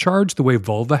discharge the way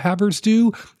vulva havers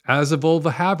do? As a vulva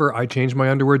haver, I change my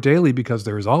underwear daily because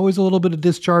there is always a little bit of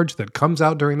discharge that comes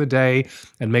out during the day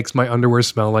and makes my underwear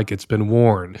smell like it's been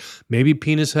worn. Maybe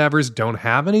penis havers don't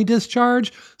have any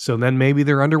discharge, so then maybe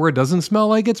their underwear doesn't smell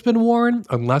like it's been worn,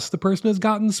 unless the person has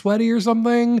gotten sweaty or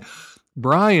something.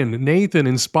 Brian, Nathan,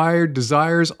 Inspired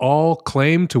Desires all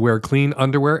claim to wear clean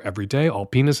underwear every day. All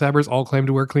penis havers all claim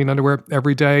to wear clean underwear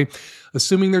every day.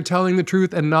 Assuming they're telling the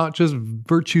truth and not just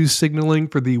virtue signaling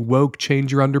for the woke change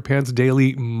your underpants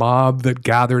daily mob that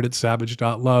gathered at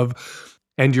savage.love.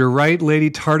 And you're right, Lady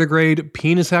Tardigrade,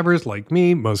 penis havers like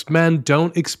me, most men,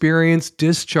 don't experience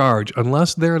discharge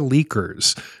unless they're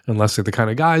leakers. Unless they're the kind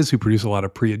of guys who produce a lot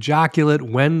of pre-ejaculate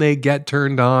when they get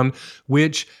turned on,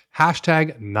 which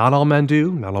hashtag not all men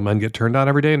do. Not all men get turned on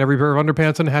every day in every pair of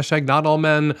underpants, and hashtag not all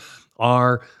men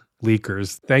are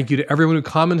leakers. Thank you to everyone who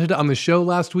commented on the show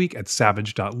last week at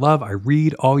savage.love. I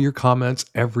read all your comments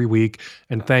every week.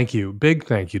 And thank you, big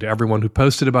thank you to everyone who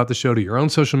posted about the show to your own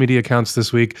social media accounts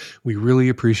this week. We really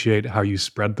appreciate how you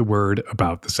spread the word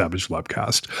about the Savage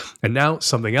Lovecast. And now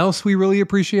something else we really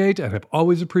appreciate and have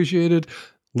always appreciated,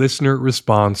 listener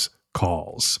response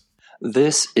calls.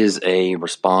 This is a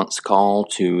response call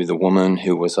to the woman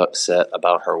who was upset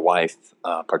about her wife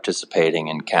participating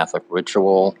in Catholic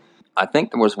ritual. I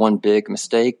think there was one big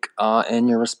mistake in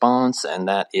your response, and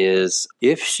that is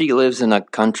if she lives in a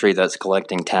country that's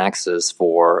collecting taxes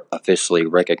for officially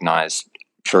recognized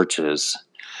churches,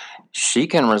 she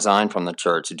can resign from the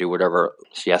church to do whatever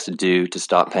she has to do to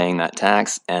stop paying that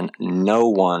tax, and no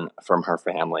one from her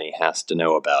family has to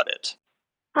know about it.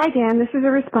 Hi, Dan. This is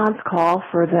a response call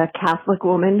for the Catholic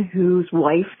woman whose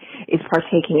wife is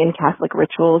partaking in Catholic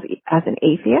rituals as an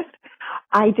atheist.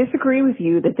 I disagree with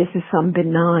you that this is some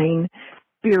benign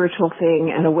spiritual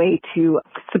thing and a way to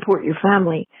support your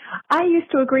family. I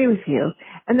used to agree with you,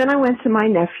 and then I went to my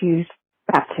nephew's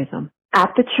baptism.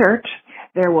 At the church,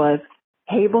 there was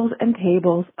tables and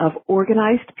tables of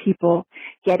organized people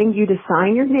getting you to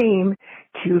sign your name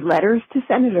to letters to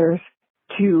senators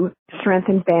to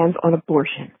strengthen bans on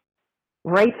abortion.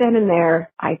 Right then and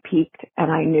there, I peaked and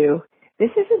I knew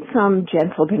this isn't some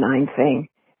gentle, benign thing.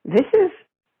 This is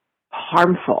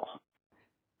harmful.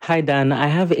 Hi, Dan. I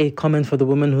have a comment for the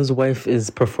woman whose wife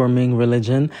is performing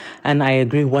religion, and I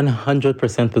agree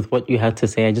 100% with what you had to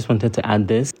say. I just wanted to add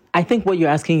this. I think what you're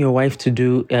asking your wife to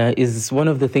do is one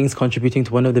of the things contributing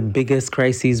to one of the biggest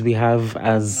crises we have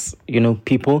as,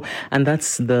 people, and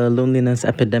that's the loneliness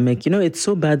epidemic. It's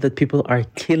so bad that people are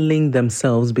killing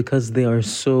themselves because they are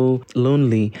so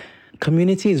lonely.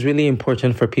 Community is really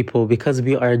important for people because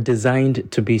we are designed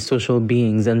to be social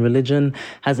beings, and religion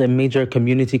has a major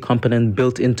community component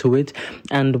built into it.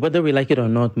 And whether we like it or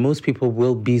not, most people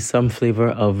will be some flavor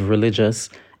of religious.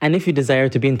 And if you desire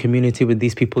to be in community with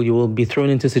these people, you will be thrown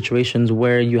into situations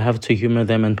where you have to humor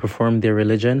them and perform their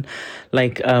religion.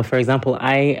 Like, for example,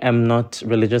 I am not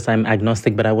religious, I'm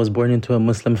agnostic, but I was born into a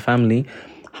Muslim family.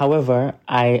 However,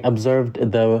 I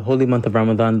observed the holy month of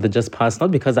Ramadan that just passed, not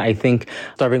because I think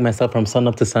starving myself from sun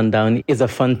up to sundown is a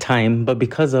fun time, but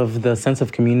because of the sense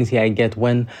of community I get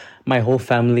when my whole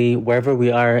family, wherever we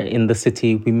are in the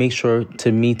city, we make sure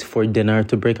to meet for dinner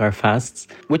to break our fasts,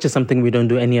 which is something we don't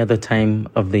do any other time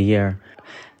of the year.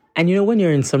 And you know, when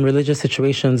you're in some religious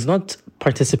situations, not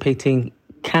participating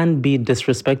can be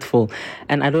disrespectful.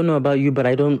 And I don't know about you, but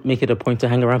I don't make it a point to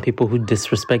hang around people who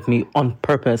disrespect me on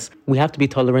purpose. We have to be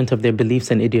tolerant of their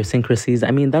beliefs and idiosyncrasies. I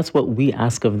mean, that's what we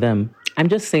ask of them. I'm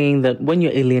just saying that when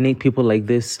you alienate people like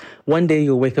this, one day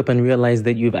you'll wake up and realize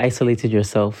that you've isolated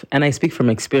yourself. And I speak from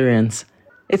experience.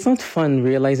 It's not fun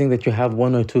realizing that you have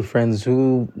one or two friends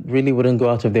who really wouldn't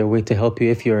go out of their way to help you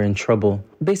if you're in trouble.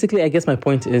 Basically, I guess my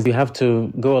point is you have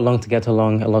to go along to get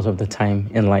along a lot of the time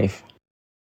in life.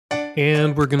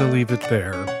 And we're going to leave it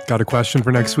there. Got a question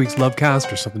for next week's Lovecast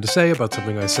or something to say about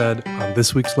something I said on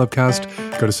this week's Lovecast?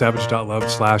 Go to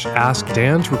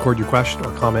savage.love/askdan to record your question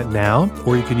or comment now.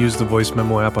 Or you can use the voice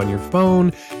memo app on your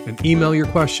phone and email your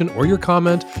question or your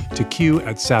comment to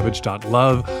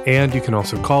q@savage.love. And you can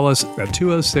also call us at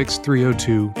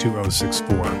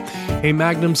 206-302-2064. Hey,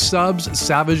 Magnum subs,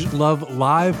 Savage Love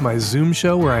Live, my Zoom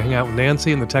show where I hang out with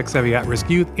Nancy and the tech-savvy at-risk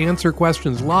youth, answer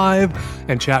questions live,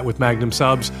 and chat with Magnum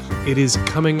subs. It is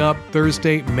coming up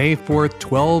Thursday, May 4th,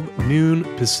 12 noon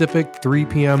Pacific, 3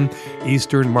 p.m.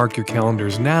 Eastern. Mark your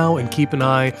calendars now and keep an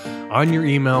eye on your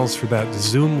emails for that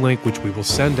Zoom link, which we will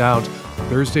send out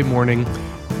Thursday morning,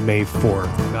 May 4th.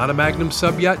 Not a Magnum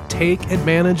sub yet? Take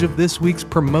advantage of this week's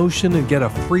promotion and get a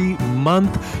free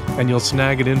month, and you'll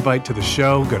snag an invite to the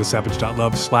show. Go to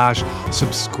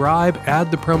savage.love/subscribe,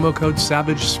 add the promo code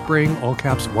SAVAGESPRING, all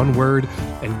caps, one word,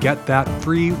 and get that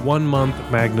free 1 month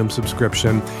Magnum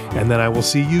subscription. And then I will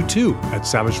see you too at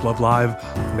Savage Love Live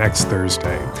next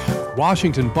Thursday.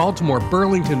 Washington, Baltimore,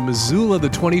 Burlington, Missoula, the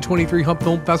 2023 Hump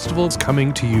Film Festival is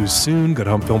coming to you soon. Go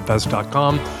to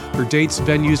humpfilmfest.com for dates,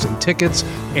 venues, and tickets.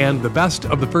 And the best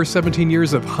of the first 17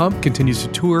 years of Hump continues to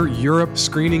tour Europe.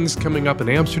 Screenings coming up in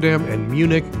Amsterdam and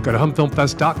Munich. Go to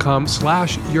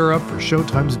humpfilmfest.com/Europe for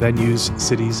showtimes, venues,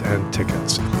 cities, and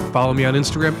tickets. Follow me on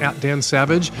Instagram at Dan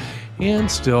Savage.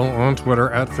 And still on Twitter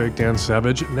at Fake Dan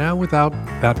Savage, now without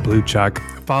that blue check.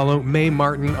 Follow May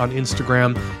Martin on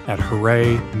Instagram at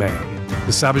Hooray May.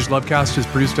 The Savage Lovecast is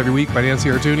produced every week by Nancy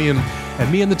Artunian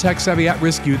and me and the tech savvy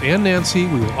at-risk youth and Nancy.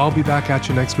 We will all be back at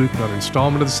you next week with another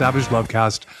installment of the Savage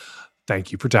Lovecast.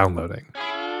 Thank you for downloading.